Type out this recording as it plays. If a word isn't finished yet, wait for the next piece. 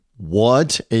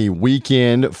What a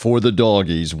weekend for the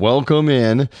doggies. Welcome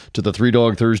in to the Three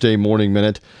Dog Thursday Morning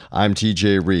Minute. I'm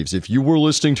TJ Reeves. If you were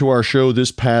listening to our show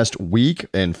this past week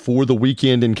and for the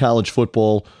weekend in college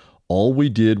football, all we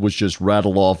did was just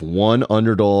rattle off one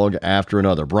underdog after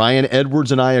another. Brian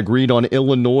Edwards and I agreed on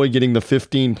Illinois getting the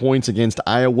 15 points against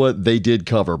Iowa. They did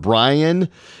cover. Brian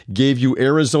gave you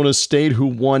Arizona State, who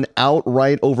won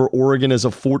outright over Oregon as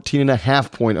a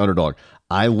 14.5-point underdog.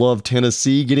 I love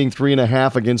Tennessee getting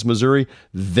 3.5 against Missouri.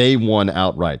 They won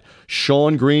outright.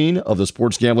 Sean Green of the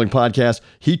Sports Gambling Podcast,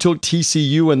 he took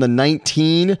TCU in the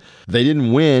 19. They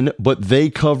didn't win, but they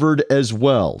covered as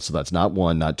well. So that's not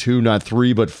one, not two, not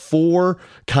three, but four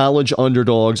college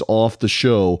underdogs off the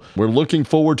show. We're looking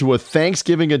forward to a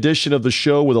Thanksgiving edition of the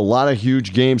show with a lot of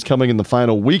huge games coming in the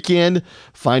final weekend.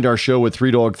 Find our show at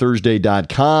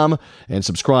 3dogthursday.com and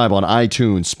subscribe on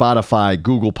iTunes, Spotify,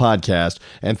 Google Podcast.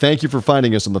 And thank you for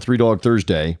finding us on the Three Dog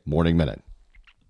Thursday Morning Minute.